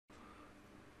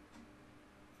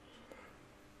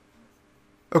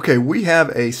Okay, we have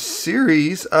a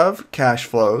series of cash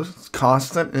flows. It's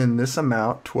constant in this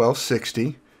amount,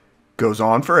 1260, goes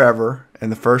on forever, and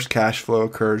the first cash flow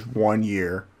occurs 1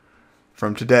 year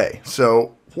from today.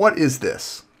 So what is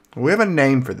this? We have a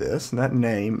name for this, and that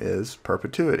name is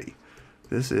perpetuity.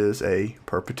 This is a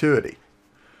perpetuity.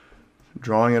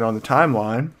 Drawing it on the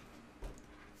timeline,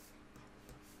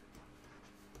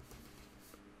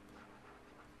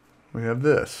 we have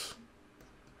this.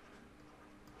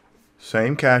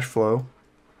 Same cash flow.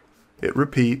 It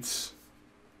repeats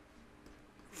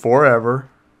forever.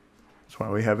 That's why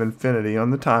we have infinity on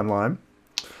the timeline.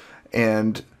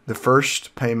 And the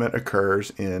first payment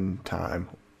occurs in time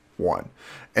 1.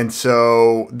 And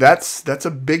so that's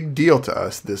a big deal to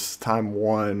us, this time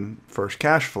 1 first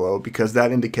cash flow, because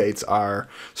that indicates our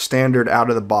standard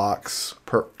out-of-the-box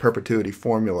perpetuity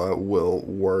formula will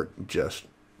work just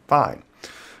fine.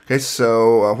 Okay,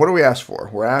 so what do we ask for?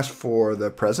 We're asked for the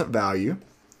present value.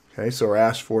 Okay, so we're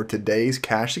asked for today's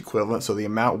cash equivalent, so the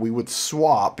amount we would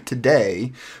swap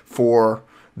today for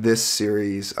this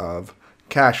series of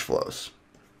cash flows.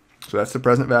 So that's the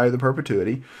present value of the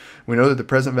perpetuity. We know that the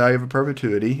present value of a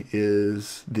perpetuity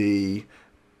is the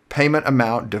payment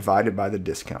amount divided by the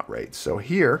discount rate. So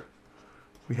here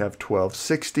we have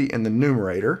 1260 in the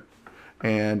numerator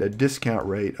and a discount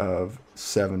rate of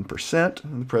 7%.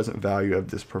 And the present value of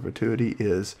this perpetuity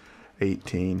is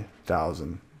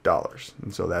 $18,000.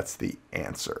 And so that's the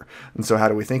answer. And so how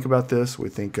do we think about this? We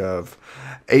think of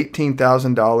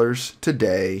 $18,000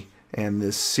 today and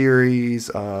this series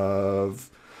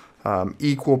of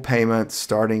equal payments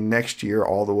starting next year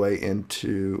all the way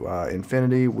into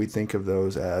infinity. We think of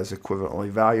those as equivalently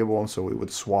valuable, and so we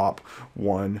would swap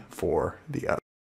one for the other.